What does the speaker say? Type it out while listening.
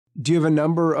Do you have a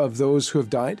number of those who have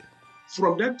died?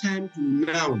 From that time to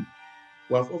now,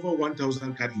 we have over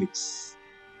 1,000 Catholics.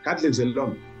 Catholics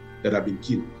alone that have been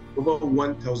killed. Over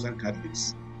 1,000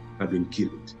 Catholics have been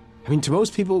killed. I mean, to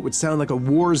most people, it would sound like a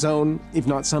war zone, if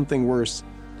not something worse.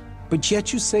 But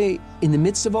yet you say, in the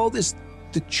midst of all this,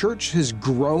 the church has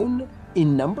grown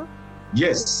in number?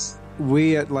 Yes.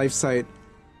 We at LifeSite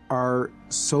are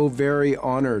so very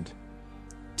honored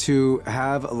to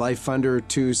have a Life Funder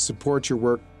to support your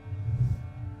work.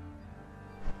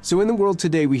 So in the world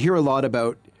today, we hear a lot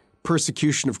about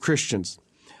persecution of Christians,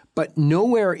 but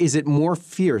nowhere is it more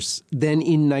fierce than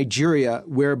in Nigeria,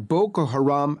 where Boko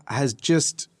Haram has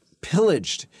just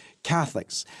pillaged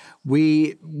Catholics.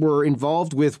 We were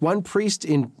involved with one priest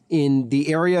in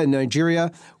the area in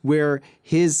Nigeria where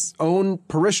his own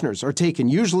parishioners are taken,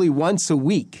 usually once a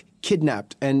week,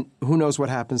 kidnapped, and who knows what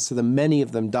happens to them. Many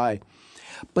of them die.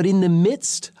 But in the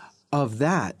midst of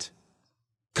that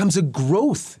comes a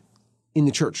growth in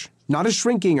the church, not a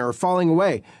shrinking or a falling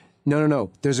away.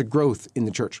 No. There's a growth in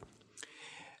the church.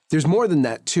 There's more than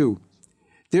that, too.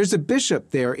 There's a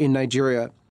bishop there in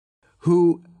Nigeria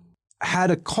who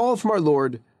had a call from our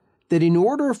Lord that in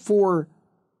order for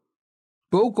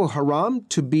Boko Haram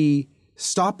to be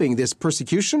stopping this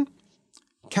persecution,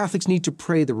 Catholics need to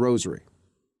pray the rosary.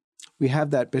 We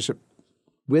have that bishop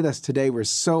with us today. We're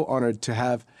so honored to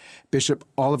have Bishop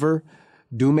Oliver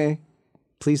Dume.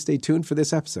 Please stay tuned for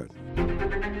this episode.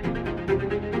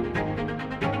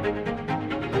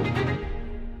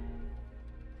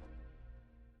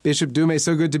 Bishop Dume,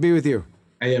 so good to be with you.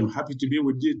 I am happy to be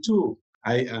with you too.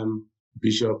 I am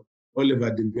Bishop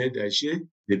Oliver Dume,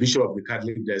 the Bishop of the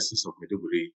Catholic Diocese of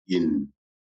Maiduguri in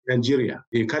Nigeria.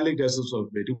 The Catholic Diocese of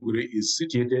Maiduguri is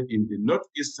situated in the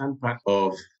northeastern part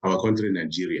of our country,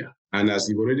 Nigeria. And as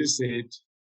you've already said,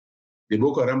 the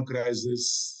Boko Haram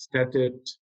crisis started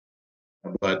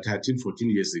about 13,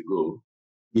 14 years ago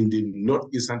in the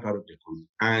northeastern part of the country.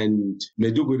 And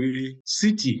Maiduguri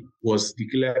city was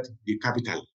declared the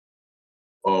capital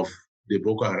of the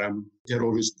Boko Haram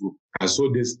terrorist group. And so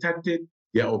they started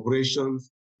their operations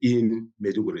in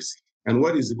Maiduguri city. And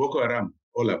what is the Boko Haram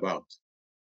all about?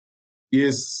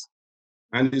 Is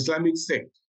an Islamic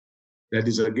sect that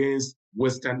is against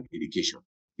Western education.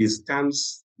 It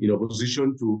stands in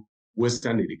opposition to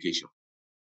Western education.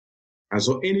 And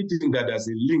so anything that has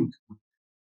a link with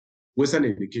Western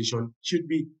education should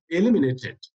be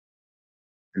eliminated.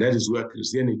 And that is where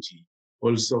Christianity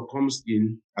also comes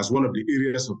in as one of the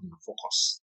areas of the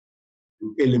focus,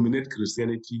 to eliminate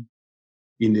Christianity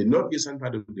in the northeastern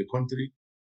part of the country,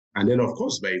 and then, of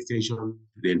course, by extension,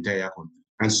 to the entire country.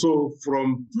 And so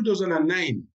from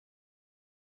 2009,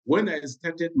 when I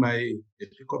started my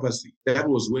episcopacy, that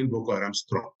was when Boko Haram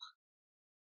struck.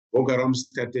 Boko Haram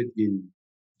started in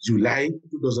July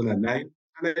 2009,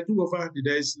 and I took over the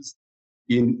diocese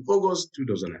in August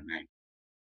 2009.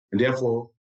 And therefore,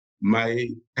 my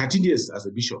 13 years as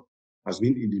a bishop has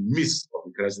been in the midst of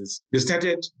the crisis. They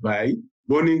started by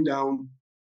burning down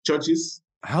churches.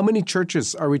 How many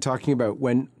churches are we talking about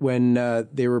when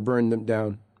they were burned them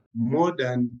down? More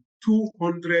than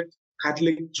 200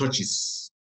 Catholic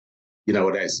churches in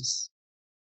our diocese.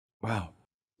 Wow.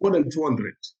 More than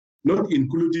 200, not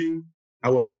including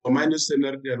our minor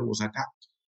seminary that was attacked.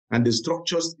 And the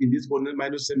structures in this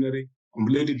minor seminary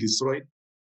completely destroyed.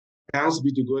 Thanks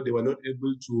be to God, they were not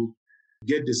able to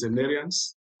get the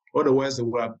seminarians. Otherwise, they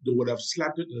would have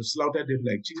slaughtered them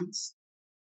like chickens.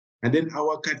 And then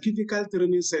our catechetical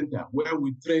training center, where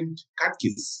we trained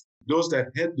catechists, those that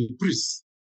help the priests,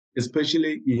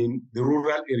 especially in the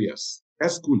rural areas,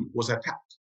 that school was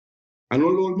attacked. And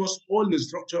almost all the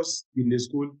structures in the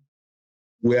school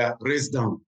were razed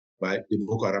down by the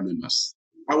Boko Haram members.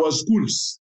 Our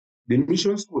schools, the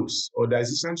mission schools or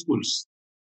diocesan schools,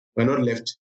 were not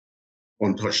left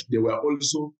untouched. They were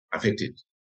also affected.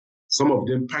 Some of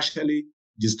them partially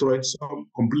destroyed, some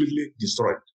completely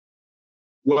destroyed.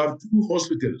 We have two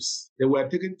hospitals that were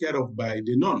taken care of by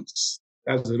the nuns,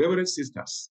 as the Reverend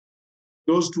Sisters.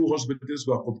 Those two hospitals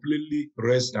were completely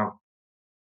razed down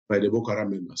by the Boko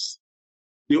Haram members.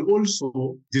 They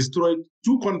also destroyed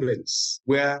two convents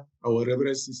where our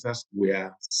Reverend Sisters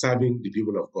were serving the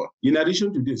people of God. In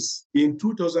addition to this, in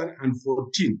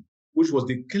 2014, which was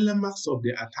the climax of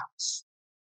the attacks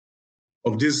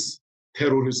of this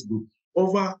terrorist group,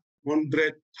 over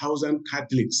 100,000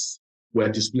 Catholics were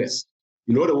displaced.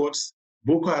 In other words,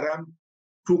 Boko Haram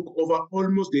took over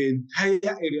almost the entire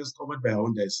areas covered by our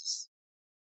own diocese.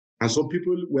 And so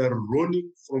people were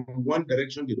running from one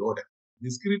direction to the other. The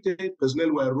security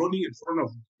personnel were running in front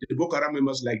of the Boko Haram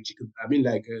members like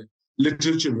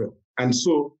little children. And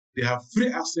so they have free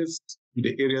access to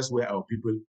the areas where our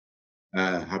people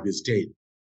have been staying.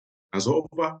 And so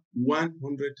over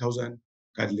 100,000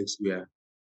 Catholics were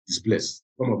displaced.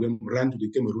 Some of them ran to the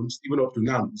Cameroon. Even up to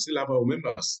now, we still have our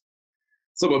members.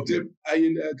 Some of them are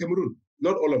in Cameroon.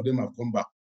 Not all of them have come back.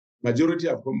 Majority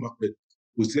have come back, but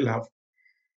we still have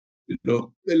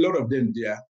a lot of them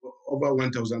there, over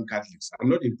 1,000 Catholics. I'm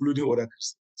not including other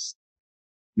Christians.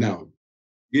 Now,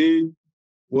 it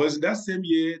was that same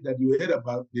year that you heard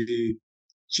about the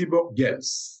Chibok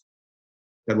girls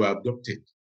that were abducted.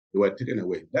 They were taken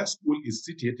away. That school is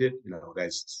situated in our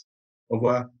diocese. Up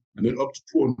to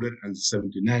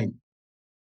 279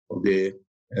 of the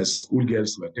school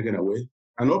girls were taken away.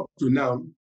 And up to now,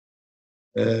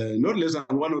 not less than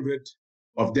 100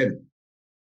 of them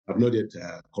have not yet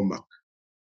come back.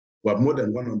 We have more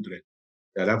than 100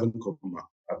 that haven't come back,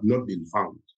 have not been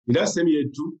found. In that same year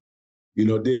too,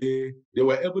 they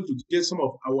were able to get some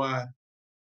of our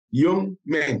young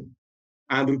men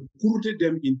and recruited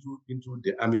them into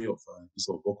the army of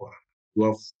Boko Haram. We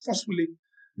have forcefully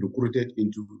recruited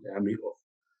into the army of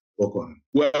Boko Haram.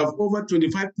 We have over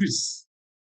 25 priests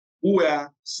who were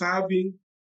serving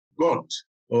God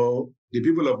or the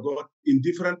people of God in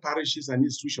different parishes and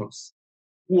institutions,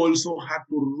 who also had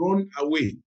to run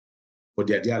away for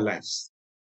their dear lives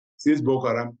since Boko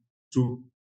Haram took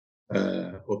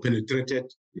or penetrated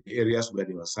the areas where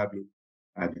they were serving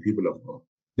the people of God.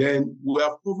 Then we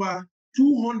have over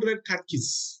 200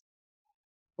 catechists,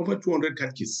 over 200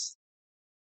 catechists.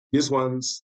 These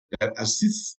ones that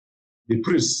assist the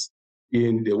priests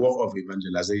in the work of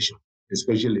evangelization,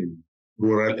 especially in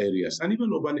rural areas and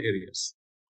even urban areas.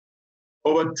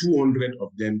 Over 200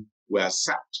 of them were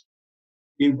sacked,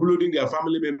 including their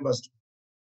family members,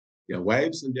 their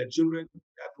wives and their children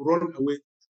had to run away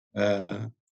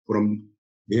from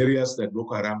the areas that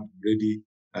Boko Haram already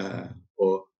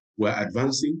or were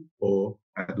advancing or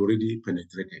had already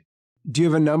penetrated. Do you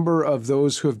have a number of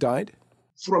those who have died?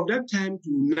 From that time to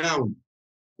now,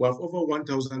 we have over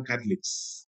 1,000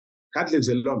 Catholics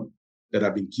alone that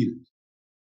have been killed.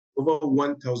 Over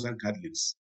 1,000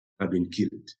 Catholics have been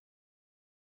killed.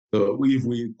 So if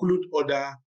we include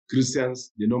other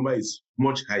Christians, the number is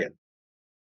much higher.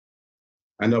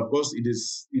 And of course, it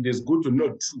is good to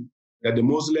note too that the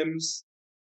Muslims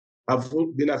have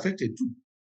been affected too.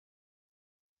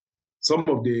 Some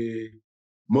of the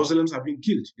Muslims have been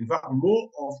killed. In fact,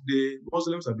 more of the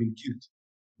Muslims have been killed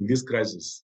in this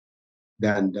crisis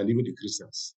than even the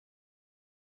Christians.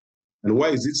 And why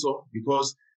is it so?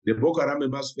 Because the Boko Haram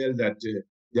members felt that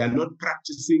they are not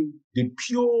practicing the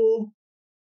pure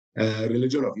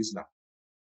religion of Islam.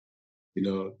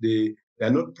 They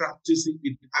are not practicing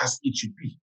it as it should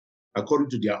be, according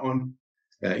to their own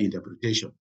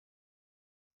interpretation.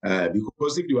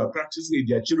 Because if they were practicing it,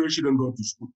 their children shouldn't go to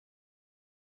school.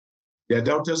 Their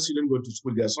daughters shouldn't go to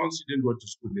school. Their sons shouldn't go to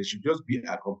school. They should just be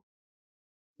at home.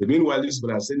 But meanwhile, these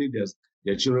people are sending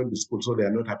their children to school, so they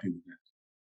are not happy with that.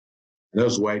 And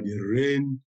that's why they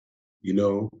rain,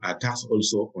 attacks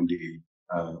also on the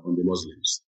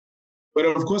Muslims. But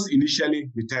of course, initially,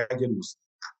 the target was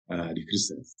the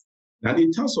Christians. And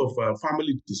in terms of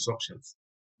family destructions,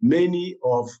 many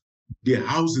of the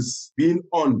houses being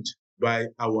owned by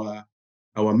our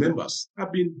members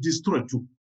have been destroyed too.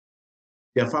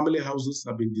 Their family houses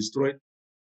have been destroyed.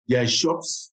 Their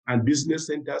shops and business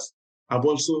centers have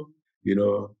also,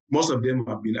 most of them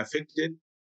have been affected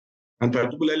and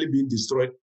particularly been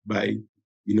destroyed by,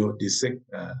 the sect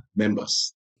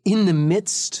members. In the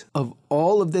midst of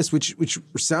all of this, which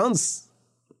sounds,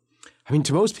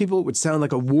 to most people, it would sound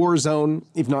like a war zone,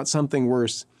 if not something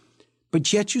worse.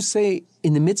 But yet you say,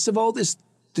 in the midst of all this,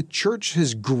 the church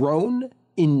has grown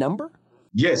in number?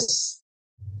 Yes.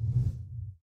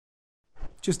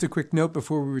 Just a quick note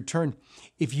before we return.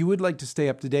 If you would like to stay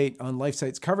up to date on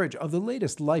LifeSite's coverage of the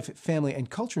latest life, family,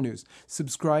 and culture news,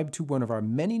 subscribe to one of our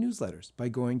many newsletters by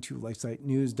going to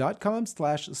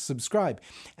lifesitenews.com/subscribe.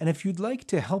 And if you'd like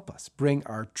to help us bring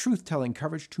our truth-telling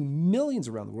coverage to millions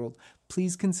around the world,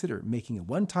 please consider making a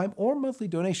one-time or monthly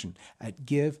donation at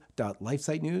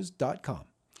give.lifesitenews.com.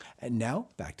 And now,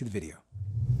 back to the video.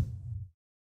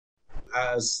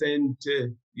 St.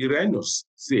 Irenaeus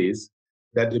says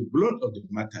that the blood of the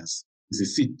martyrs is the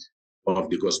seed of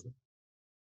the gospel.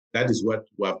 That is what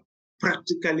we have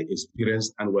practically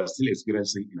experienced and we are still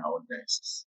experiencing in our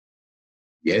diocese.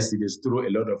 Yes, it is true, a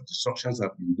lot of destructions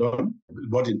have been done,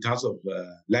 but in terms of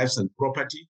lives and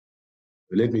property,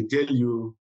 let me tell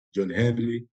you, John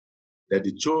Henry, that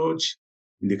the church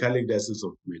in the Catholic Diocese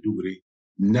of Maiduguri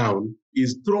now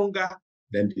is stronger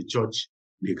than the church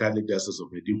in the Catholic Diocese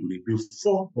of Maiduguri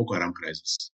before Boko Haram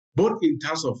crisis, both in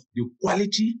terms of the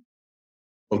quality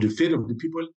of the faith of the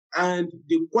people and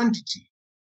the quantity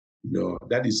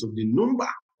that is of the number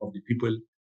of the people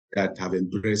that have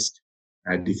embraced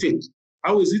the faith.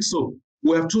 How is it so?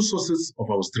 We have two sources of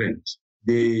our strength.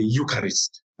 The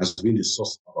Eucharist has been the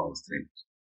source of our strength.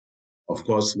 Of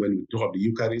course, when we talk of the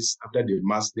Eucharist, after the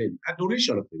Mass, then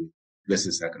adoration of the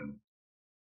Blessed Sacrament.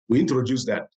 We introduced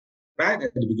that right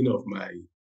at the beginning of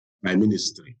my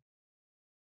ministry,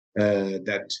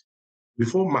 that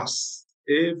before Mass,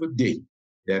 every day,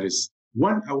 there is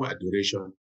 1 hour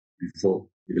adoration before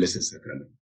the Blessed Sacrament.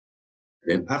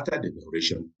 Then after the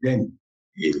adoration, then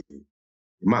the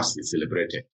Mass is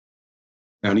celebrated.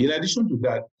 And in addition to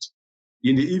that,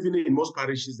 in the evening, in most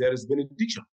parishes, there is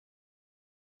benediction.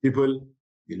 People,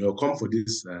 come for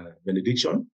this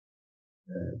benediction,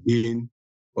 being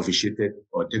officiated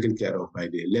or taken care of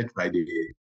led by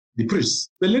the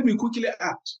priest. But let me quickly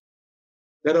add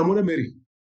that our Mother Mary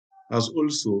has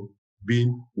also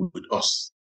been with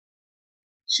us.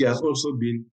 She has also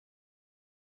been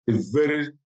a very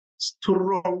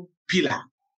strong pillar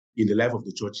in the life of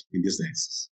the church in this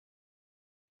diocese.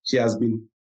 She has been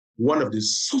one of the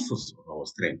sources of our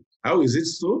strength. How is it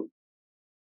so?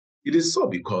 It is so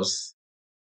because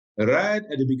right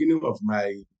at the beginning of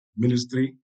my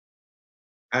ministry,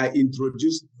 I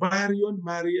introduced various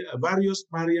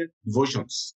Marian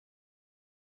devotions.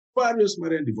 Various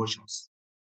Marian devotions.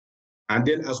 And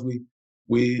then as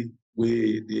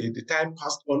the time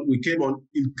passed on, we came on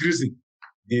increasing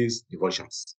these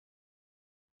devotions.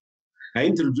 I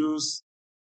introduced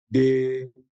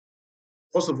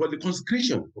first of all, the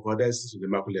consecration of our diocese to the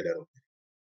Immaculate Heart of Mary.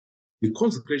 The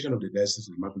consecration of the diocese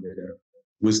to the Immaculate Heart of Mary.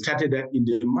 We started that in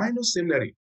the minor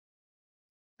seminary.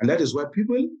 And that is why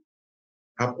people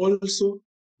have also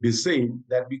been saying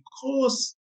that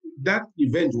because that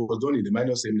event was done in the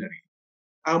minor seminary,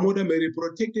 our Mother Mary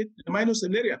protected the minor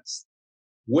seminarians.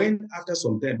 When after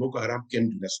some time, Boko Haram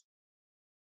came to the school.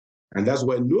 And that's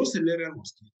why no seminarian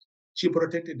was killed. She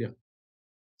protected them.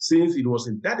 Since it was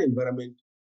in that environment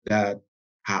that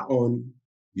her own,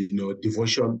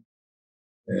 devotion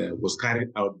was carried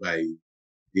out by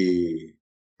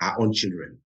her own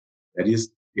children. That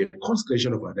is the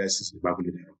consecration of our diocese with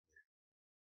Immaculate Heart of Mary.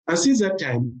 And since that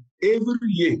time, every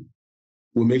year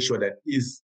we make sure that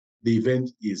the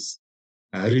event is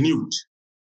renewed.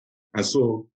 And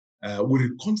so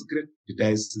we consecrate the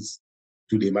diocese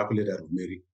to the Immaculate Heart of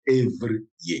Mary every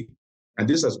year. And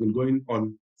this has been going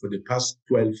on for the past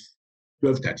 12,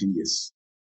 13 years.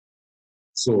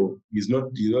 So it's not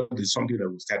something that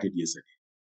we started yesterday.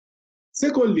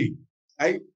 Secondly,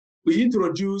 we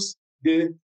introduced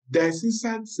the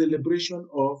diocesan celebration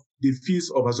of the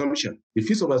Feast of Assumption. The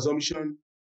Feast of Assumption,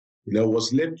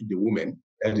 was left to the women.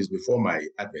 That is before my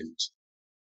advent.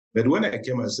 But when I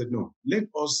came, I said, no, let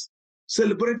us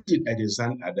celebrate it at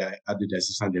the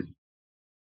diocesan level.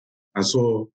 And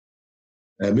so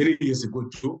many years ago,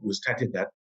 too, we started that.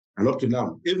 And up to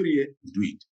now, every year we do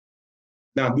it.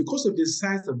 Now, because of the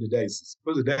size of the diocese,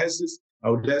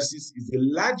 our diocese is the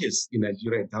largest in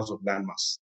Nigeria in terms of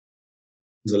landmass.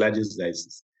 It's the largest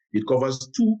diocese. It covers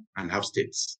 2.5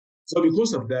 states. So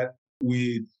because of that,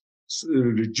 we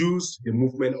reduce the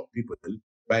movement of people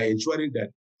by ensuring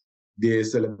that the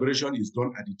celebration is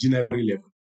done at the general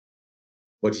level.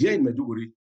 But here in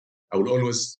Maiduguri, I will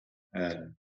always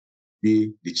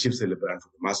be the chief celebrant for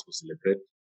the Mass we celebrate,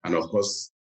 and of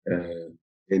course,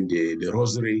 in the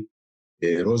rosary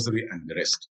and the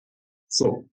rest.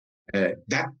 So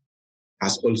that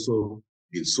has also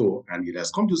been so, and it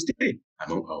has come to stay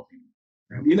among our people.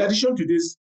 And in addition to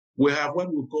this, we have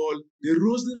what we call the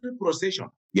rosary procession.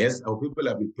 Yes, our people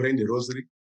have been praying the rosary,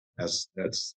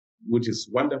 which is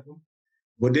wonderful.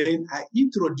 But then I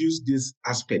introduced this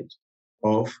aspect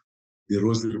of the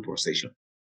rosary procession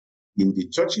in the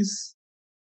churches,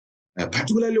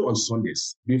 particularly on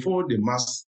Sundays. Before the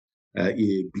Mass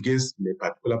begins in a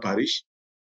particular parish,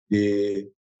 the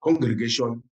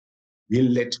congregation,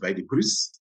 being led by the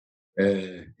priest,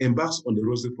 embarks on the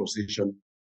rosary procession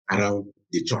around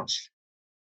the church.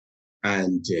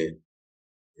 And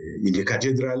in the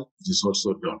cathedral, it is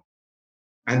also done.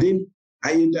 And then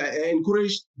I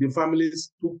encourage the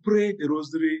families to pray the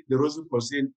rosary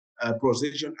procession at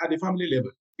the family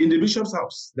level. In the bishop's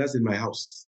house, that's in my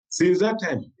house. Since that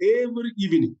time, every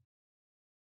evening,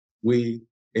 we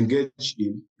engage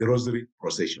in the rosary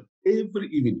procession. Every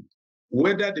evening,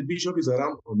 whether the bishop is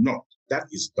around or not, that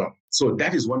is done. So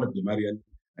that is one of the Marian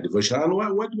devotion. And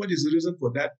what is the reason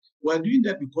for that? We are doing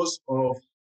that because of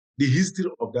the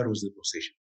history of that rosary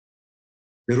procession.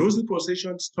 The rosary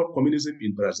procession stopped communism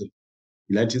in Brazil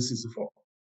in 1964,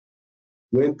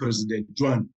 when President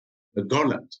João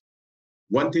Goulart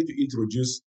wanted to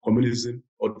introduce communism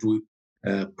or to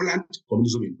plant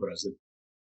communism in Brazil.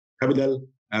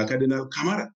 Cardinal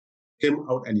Camara came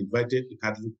out and invited the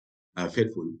Catholic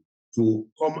faithful to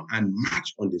come and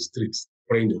march on the streets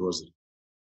praying the rosary.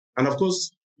 And of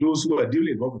course, those who are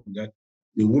deeply involved in that,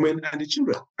 the women and the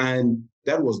children. And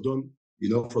that was done,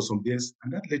 for some days,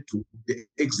 and that led to the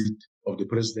exit of the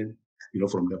president,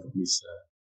 from his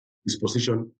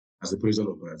position as the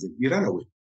president of Brazil. He ran away.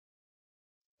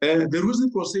 The rosary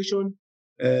procession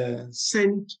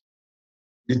sent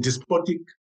the despotic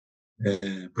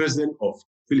president of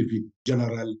Philippines,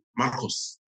 General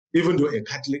Marcos, even though a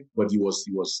Catholic, but he was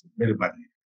very badly.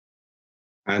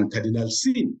 And Cardinal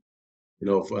Sin,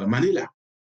 of Manila,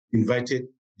 invited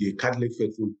the Catholic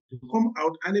faithful to come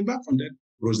out and embark on that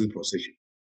rosary procession.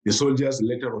 The soldiers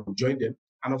later on joined them,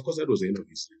 and of course that was the end of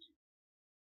history.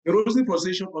 The rosary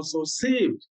procession also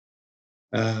saved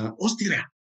Austria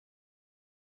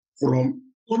from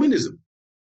communism.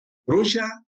 Russia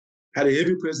had a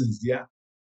heavy presence there.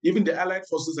 Even the Allied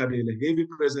forces had a heavy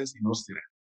presence in Austria.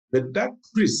 But that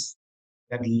priest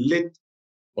that led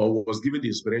or was given the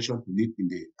inspiration to lead in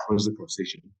the rosary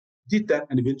procession did that,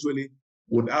 and eventually,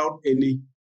 without any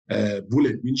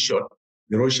bullet being shot,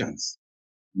 the Russians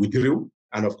withdrew,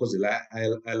 and of course the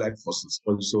Allied forces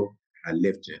also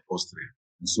left Austria.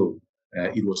 And so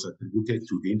it was attributed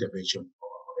to the intervention of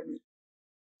our enemy.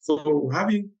 So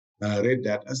having read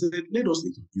that, I said, let us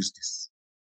introduce this.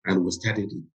 And we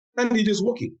started it. And it is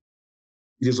working.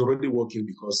 It is already working,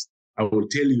 because I will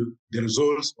tell you the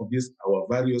results of this, our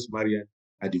various Marian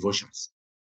devotions.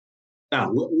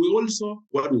 Now, we also,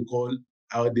 what we call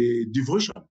the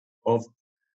devotion of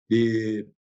the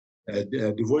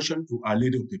devotion to Our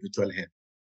Lady of Perpetual Help.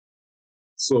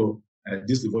 So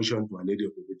this devotion to Our Lady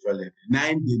of Perpetual Help,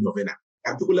 9-day novena,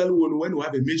 particularly when we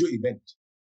have a major event,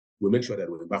 we make sure that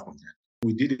we're back on that.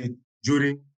 We did it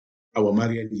during our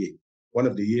Marian year. One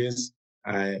of the years,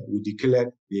 we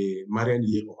declared the Marian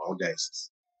year of our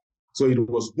diocese. So it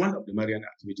was one of the Marian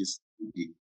activities we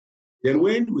did. Then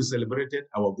when we celebrated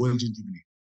our Golden Jubilee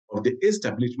of the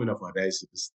establishment of our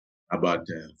diocese about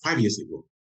 5 years ago,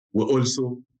 we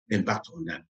also embarked on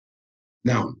that.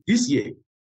 Now, this year,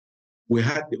 we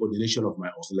had the ordination of my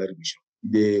auxiliary bishop,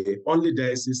 the only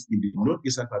diocese in the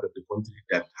northeastern part of the country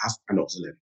that has an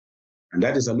auxiliary. And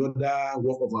that is another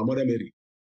work of our Mother Mary.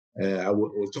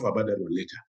 We'll talk about that one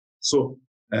later. So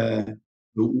part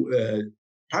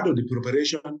of the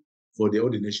preparation for the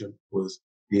ordination was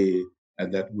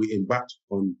that we embarked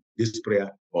on this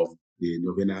prayer of the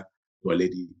novena to Our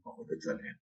Lady of Perpetual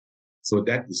Help. So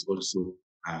that is also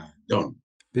done.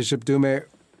 Bishop Dume,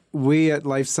 we at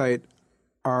LifeSite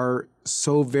are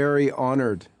so very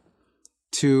honored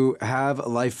to have a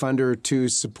Life Funder to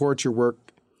support your work.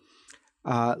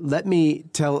 Let me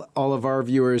tell all of our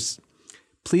viewers,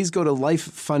 please go to Life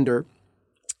Funder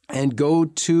and go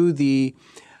to the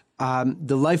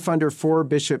Life Funder for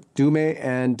Bishop Dume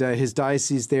and his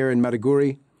diocese there in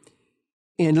Maduguri.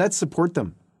 And let's support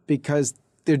them, because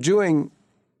they're doing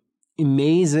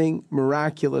amazing,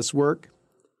 miraculous work.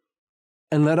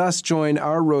 And let us join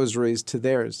our rosaries to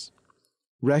theirs,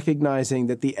 recognizing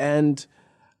that the end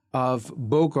of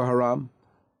Boko Haram,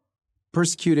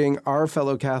 persecuting our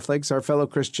fellow Catholics, our fellow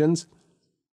Christians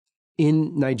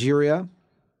in Nigeria,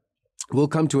 will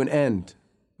come to an end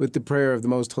with the prayer of the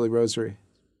Most Holy Rosary.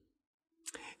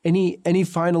 Any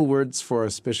final words for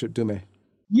us, Bishop Dume?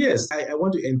 Yes, I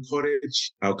want to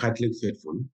encourage our Catholic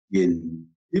faithful in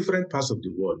different parts of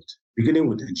the world, beginning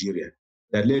with Nigeria,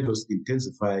 that let us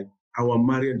intensify our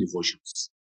Marian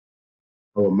devotions.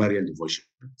 Our Marian devotions,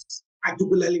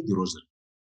 particularly the Rosary.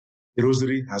 The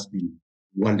Rosary has been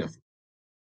wonderful.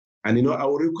 And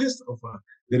our request of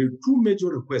there are two major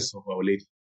requests of Our Lady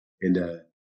and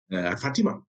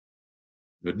Fatima.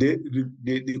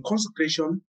 The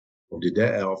consecration of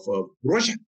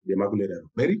Russia, the Immaculate Heart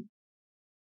of Mary,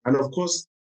 and of course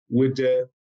with then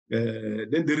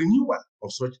the renewal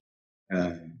of such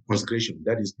consecration,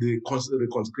 that is the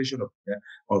consecration of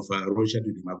Russia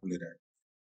to the Immaculate Heart.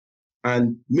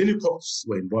 And many popes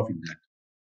were involved in that.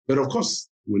 But of course,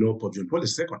 we know Pope John Paul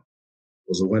II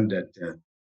was the one that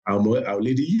Our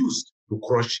Lady used to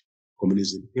crush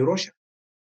communism in Russia.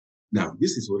 Now,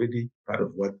 this is already part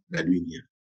of what we're doing here.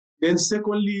 Then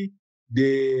secondly,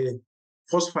 the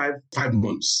first five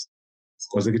months,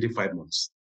 consecutive 5 months,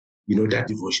 that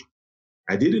devotion.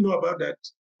 I didn't know about that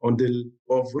until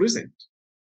of recent,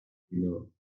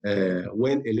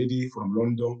 when a lady from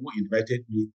London who invited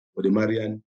me for the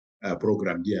Marian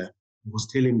program there was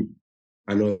telling me,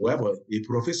 and we have a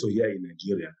professor here in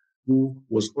Nigeria who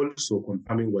was also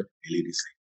confirming what a lady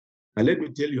said. And let me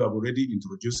tell you, I've already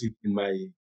introduced it in my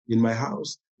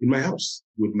house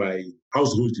with my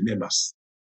household members.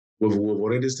 We've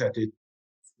already started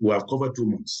We have covered 2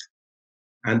 months.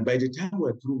 And by the time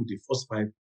we're through with the first 5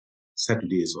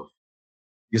 Saturdays of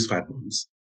these 5 months,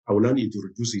 I will only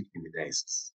introduce it in the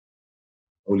diocese.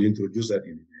 I will introduce that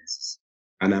in the diocese.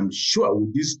 And I'm sure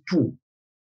with these 2,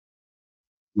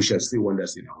 we shall see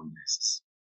wonders in our own diocese.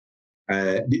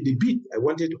 The bit I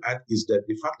wanted to add is that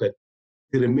the fact that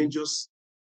the religious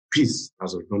peace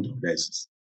has returned to the diocese.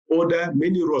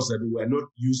 Many roads that we were not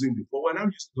using before, we're now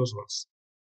using those roads.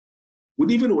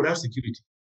 Even without security.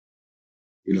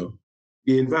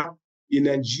 In fact, in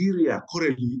Nigeria,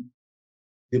 currently,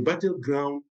 the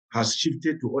battleground has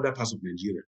shifted to other parts of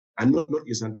Nigeria and not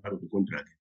eastern part of the country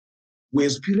again. We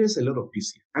experience a lot of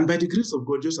peace here. And by the grace of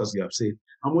God, just as you have said,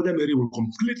 our Mother Mary will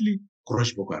completely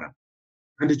crush Boko Haram.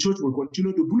 And the church will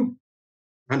continue to bloom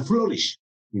and flourish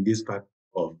in this part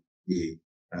of the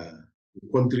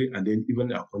country and then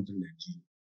even our country, Nigeria,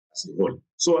 as a whole.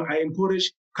 So I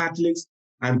encourage Catholics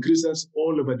and Christians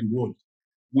all over the world.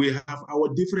 We have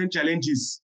our different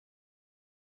challenges.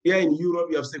 Here in Europe,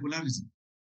 we have secularism.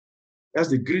 That's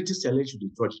the greatest challenge to the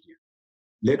church here.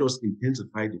 Let us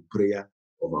intensify the prayer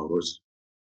of our rosary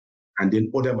and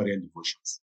then other Marian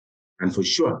devotions. And for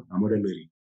sure, our Mother Mary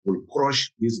will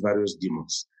crush these various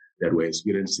demons that we're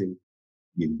experiencing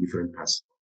in different parts.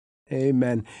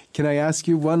 Amen. Can I ask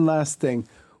you one last thing?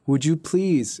 Would you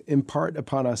please impart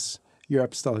upon us your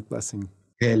apostolic blessing?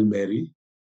 Hail Mary,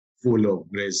 full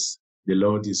of grace, the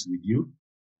Lord is with you.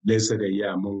 Blessed are you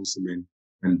amongst men,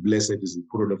 and blessed is the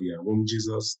fruit of your womb,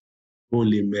 Jesus.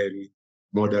 Holy Mary,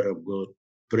 Mother of God,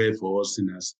 pray for us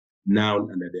sinners, now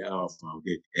and at the hour of our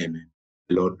death. Amen.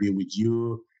 The Lord be with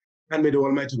you, and may the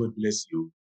Almighty God bless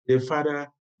you, the Father,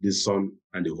 the Son,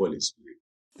 and the Holy Spirit.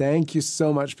 Thank you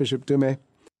so much, Bishop Dume.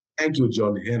 Thank you,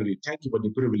 John Henry. Thank you for the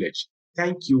privilege.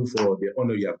 Thank you for the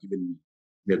honor you have given me.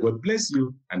 May God bless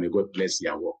you, and may God bless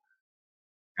your work.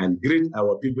 And greet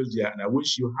our people here, and I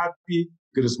wish you happy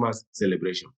Christmas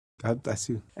celebration. God bless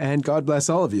you. And God bless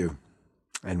all of you.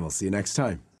 And we'll see you next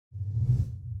time.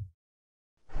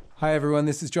 Hi, everyone.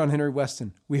 This is John Henry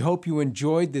Weston. We hope you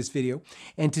enjoyed this video.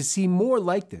 And to see more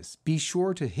like this, be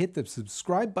sure to hit the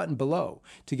subscribe button below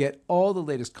to get all the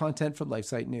latest content from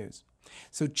LifeSite News.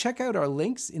 So check out our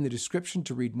links in the description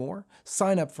to read more,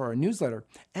 sign up for our newsletter,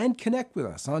 and connect with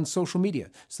us on social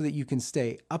media so that you can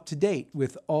stay up to date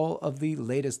with all of the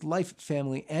latest life,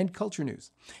 family, and culture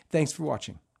news. Thanks for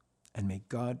watching, and may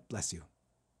God bless you.